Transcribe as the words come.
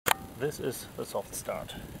This is the soft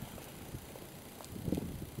start.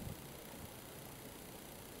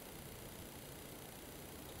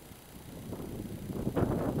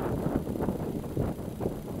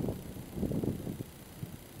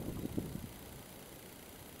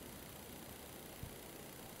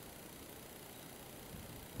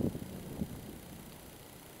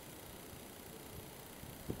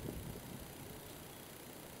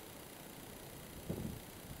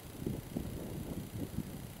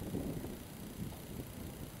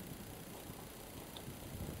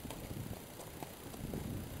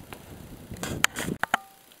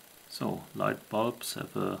 So, light bulbs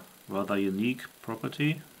have a rather unique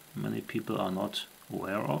property many people are not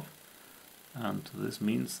aware of, and this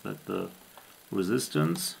means that the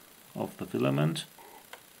resistance of the filament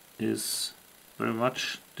is very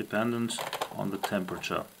much dependent on the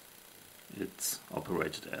temperature it's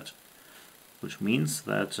operated at, which means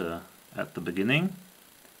that at the beginning,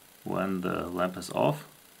 when the lamp is off,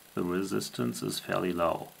 the resistance is fairly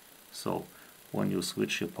low. So when you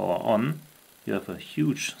switch your power on, you have a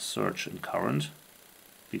huge surge in current,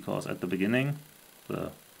 because at the beginning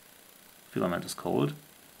the filament is cold,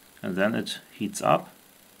 and then it heats up,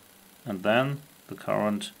 and then the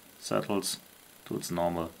current settles to its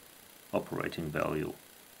normal operating value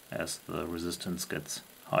as the resistance gets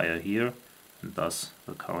higher here, and thus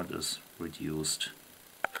the current is reduced.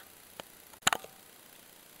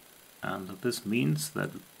 And this means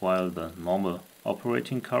that while the normal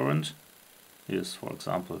operating current is, for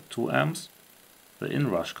example, 2 amps, the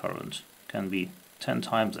inrush current can be 10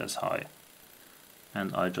 times as high.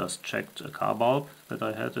 And I just checked a car bulb that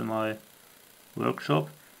I had in my workshop,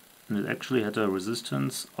 and it actually had a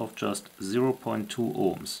resistance of just 0.2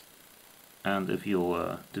 ohms. And if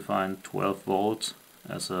you define 12 volts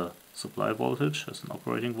as a supply voltage, as an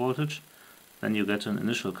operating voltage, then you get an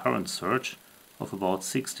initial current surge of about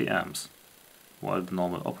 60 amps, while the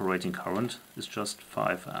normal operating current is just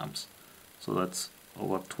 5 amps. So that's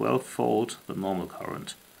over 12-fold the normal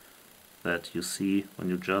current that you see when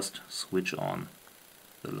you just switch on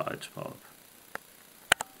the light bulb.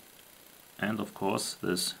 And of course,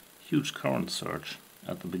 this huge current surge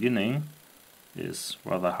at the beginning is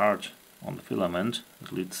rather hard on the filament.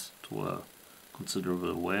 It leads to a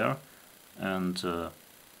considerable wear, and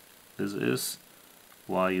this is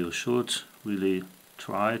why you should really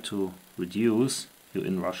try to reduce your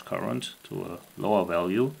inrush current to a lower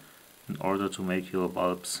value in order to make your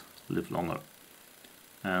bulbs live longer.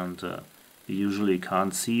 And you usually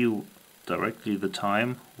can't see directly the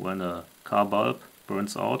time when a car bulb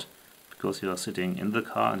burns out, because you are sitting in the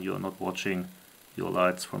car and you are not watching your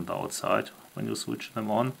lights from the outside when you switch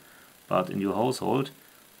them on. But in your household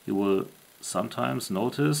you will sometimes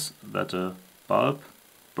notice that a bulb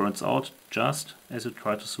burns out just as you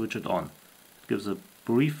try to switch it on. It gives a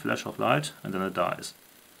brief flash of light and then it dies.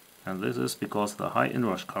 And this is because the high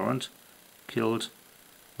inrush current killed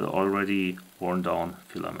the already worn down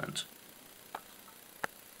filament.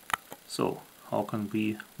 So, how can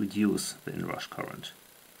we reduce the inrush current?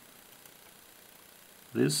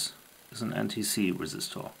 This is an NTC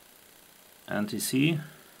resistor. NTC,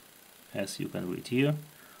 as you can read here,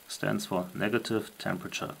 stands for negative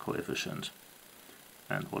temperature coefficient.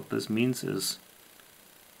 And what this means is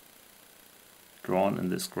drawn in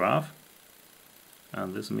this graph.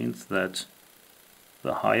 And this means that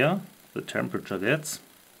the higher the temperature gets,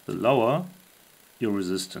 the lower your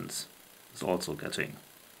resistance is also getting.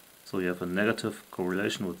 So you have a negative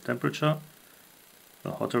correlation with temperature.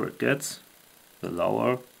 The hotter it gets, the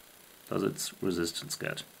lower does its resistance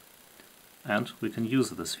get. And we can use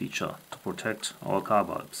this feature to protect our car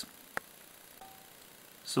bulbs.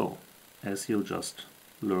 So, as you just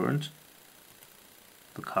learned,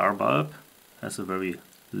 the car bulb has a very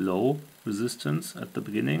low resistance at the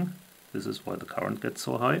beginning. This is why the current gets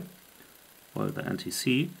so high. While the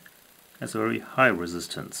NTC has a very high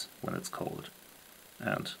resistance when it's cold.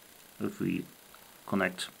 And if we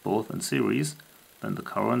connect both in series, then the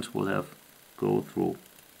current will go through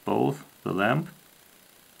both the lamp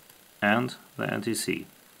and the NTC,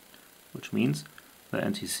 which means the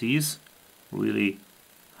NTC's really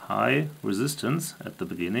high resistance at the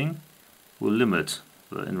beginning will limit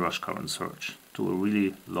the inrush current surge to a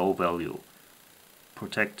really low value,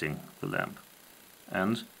 protecting the lamp.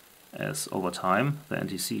 And as over time the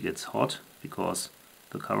NTC gets hot, because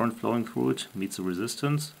the current flowing through it meets the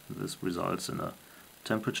resistance, this results in a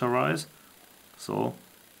temperature rise. So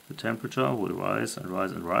the temperature will rise and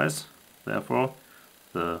rise and rise. Therefore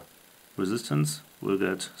the resistance will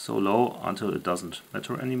get so low until it doesn't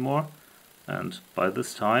matter anymore, and by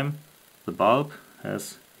this time the bulb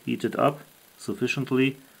has heated up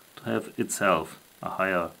sufficiently to have itself a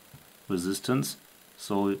higher resistance,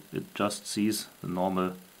 so it just sees the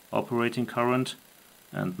normal operating current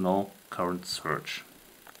and no current surge.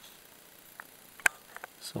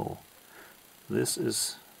 So this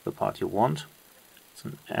is the part you want. It's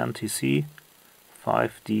an NTC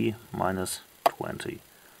 5D-20.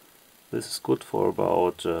 This is good for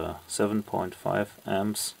about 7.5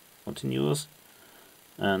 amps continuous,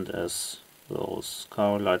 and as those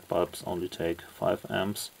car light bulbs only take 5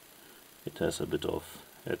 amps, it has a bit of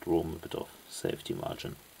headroom, a bit of safety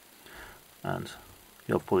margin. And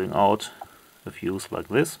you're pulling out a fuse like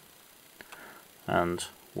this, and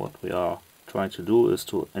what we are trying to do is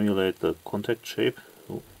to emulate the contact shape.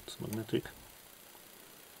 Oh, it's magnetic.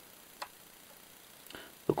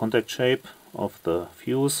 The contact shape of the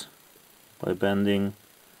fuse by bending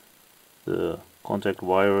the contact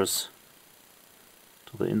wires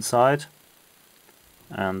to the inside,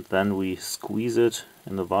 and then we squeeze it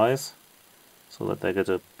in the vise so that they get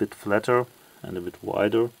a bit flatter and a bit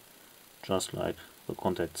wider, just like the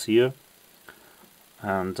contacts here.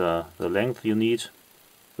 And the length you need,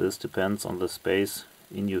 this depends on the space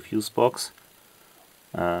in your fuse box.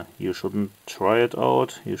 You shouldn't try it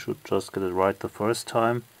out, you should just get it right the first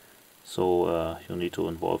time. So you need to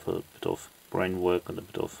involve a bit of brain work and a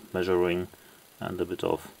bit of measuring and a bit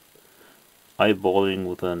of eyeballing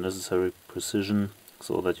with the necessary precision,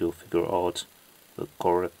 so that you figure out the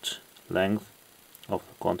correct length of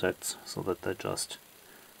the contacts so that they just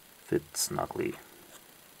fit snugly.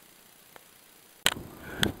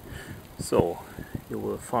 So you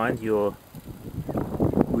will find your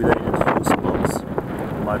related fuse box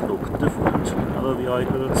might look different in other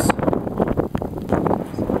vehicles.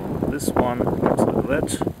 So this one looks like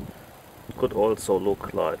that. It could also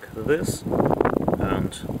look like this,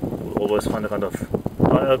 and you'll always find a kind of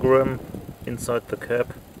diagram inside the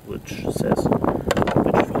cap which says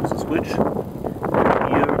which fuse is which.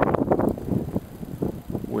 Here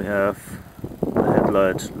we have the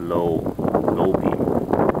headlight low beam.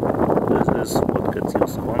 This is what gets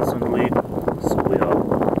used constantly, so we are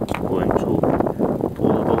going to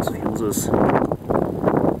pull those fuses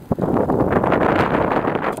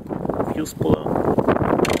fuse puller.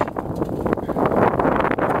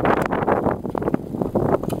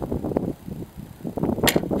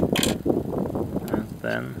 And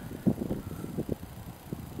then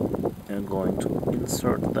we're going to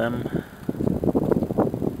insert them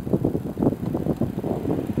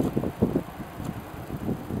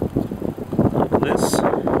like this,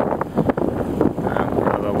 and the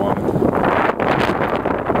other one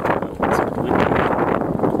it's between them.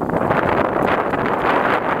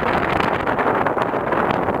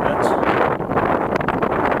 That.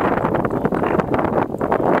 Okay,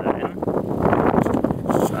 put that in,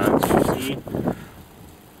 and you see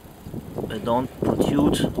they don't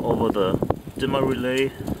protrude over the dimmer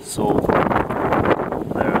relay, so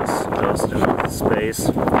there's just enough space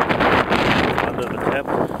under the cap.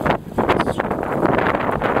 It's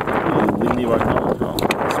really windy right now. No, it's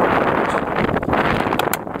really good.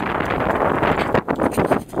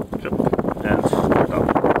 And up.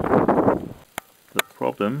 The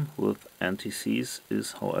problem with NTCs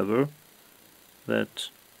is, however, that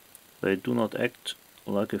they do not act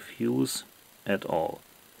like a fuse at all.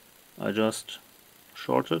 I just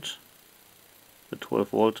shorted the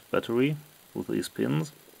 12-volt battery with these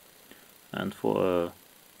pins, and for a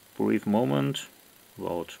brief moment,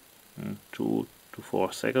 about 2 to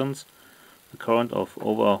 4 seconds, the current of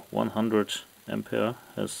over 100 ampere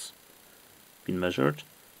has been measured,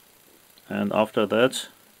 and after that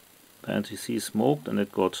the NTC smoked and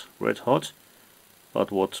it got red hot,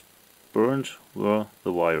 but what burned were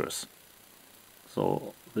the wires.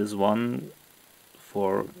 So this one,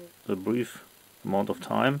 for a brief amount of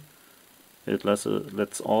time, it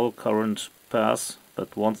lets all current pass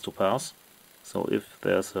that wants to pass. So if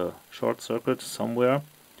there's a short circuit somewhere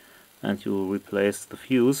and you replace the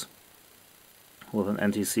fuse with an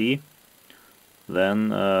NTC,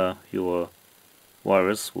 then your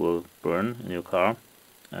wires will burn in your car,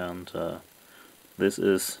 and this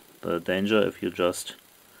is the danger if you just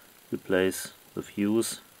replace the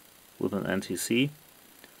fuse with an NTC.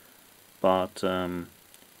 But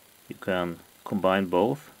you can combine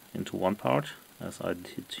both into one part, as I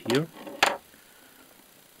did here.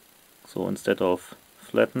 So instead of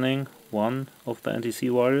flattening one of the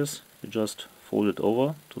NTC wires, you just fold it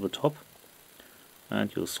over to the top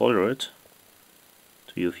and you solder it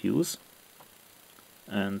to your fuse,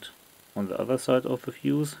 and on the other side of the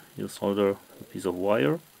fuse you solder a piece of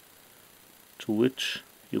wire to which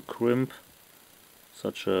you crimp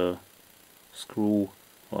such a screw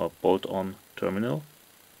or bolt-on terminal,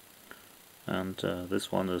 and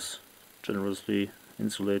this one is generously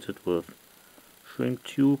insulated with shrink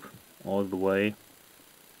tube all the way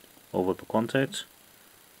over the contact.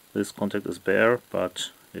 This contact is bare, but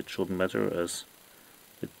it shouldn't matter as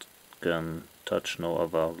it can touch no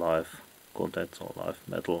other live contacts or live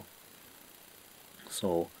metal.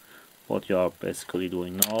 So what you are basically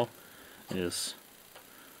doing now is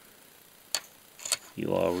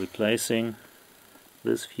you are replacing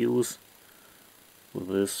this fuse with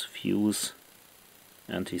this fuse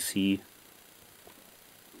NTC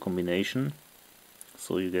combination,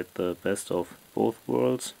 so you get the best of both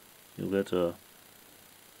worlds. You get a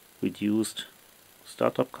reduced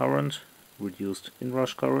startup current, reduced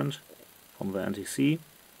inrush current from the NTC,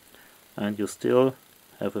 and you still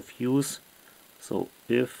have a fuse, so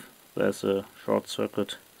if there's a short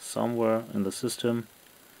circuit somewhere in the system,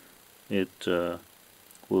 it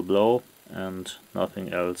will blow and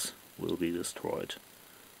nothing else will be destroyed.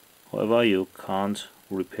 However, you can't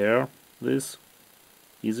repair this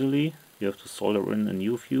easily. You have to solder in a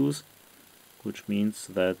new fuse, which means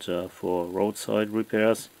that for roadside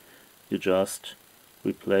repairs you just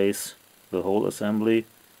replace the whole assembly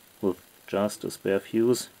with just a spare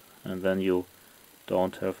fuse, and then you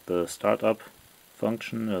don't have the startup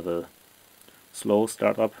function or the slow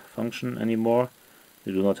startup function anymore.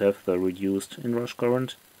 You do not have the reduced inrush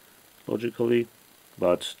current logically,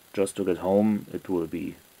 but just to get home it will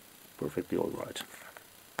be perfectly alright.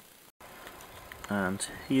 And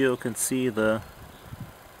here you can see the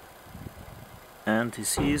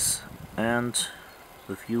NTCs and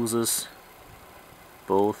the fuses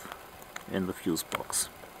both in the fuse box.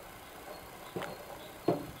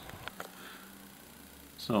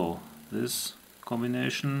 So this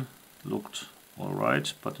combination looked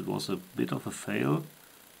alright, but it was a bit of a fail.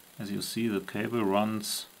 As you see, the cable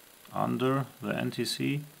runs under the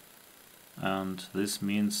NTC, and this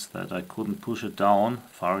means that I couldn't push it down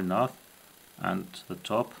far enough, and the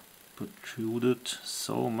top protruded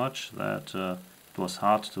so much that it was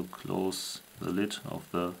hard to close the lid of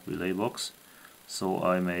the relay box. So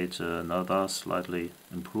I made another slightly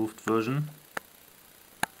improved version.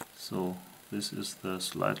 So this is the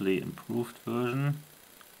slightly improved version.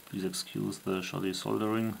 Please excuse the shoddy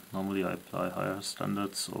soldering. Normally I apply higher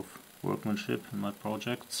standards of workmanship in my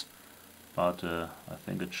projects, but I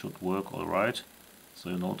think it should work alright. So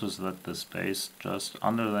you notice that the space just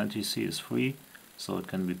under the NTC is free, so it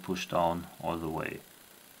can be pushed down all the way.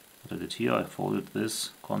 What I did here, I folded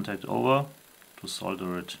this contact over to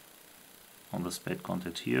solder it on the spade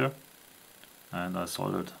contact here, and I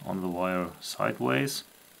soldered on the wire sideways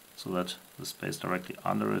so that the space directly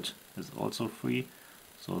under it is also free,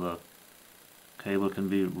 so the cable can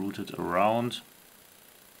be routed around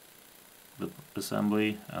the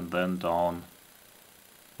assembly and then down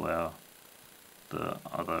where the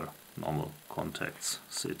other normal contacts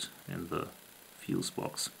sit in the fuse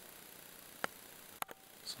box.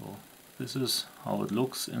 So this is how it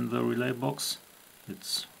looks in the relay box.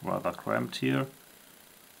 It's rather cramped here,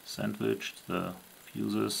 sandwiched the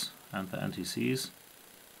fuses and the NTCs,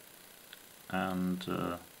 and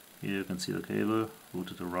here you can see the cable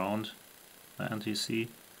routed around the NTC,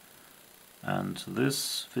 and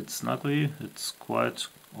this fits snugly. It's quite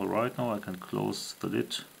alright now. I can close the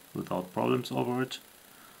lid without problems over it.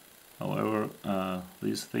 However,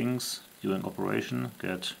 these things during operation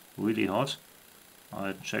get really hot.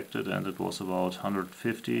 I checked it and it was about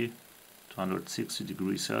 150 to 160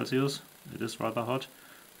 degrees Celsius. It is rather hot,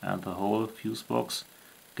 and the whole fuse box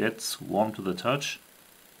gets warm to the touch.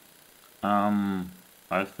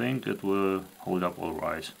 I think it will hold up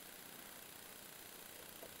alright.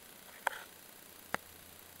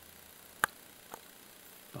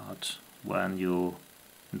 But when you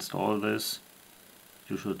install this,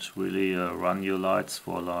 you should really run your lights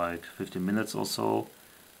for like 15 minutes or so,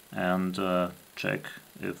 and check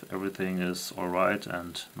if everything is alright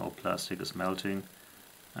and no plastic is melting.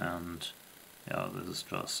 And yeah, this is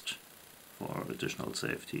just for additional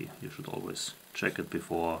safety. You should always check it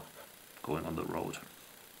before going on the road.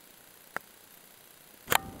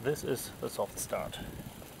 This is the soft start.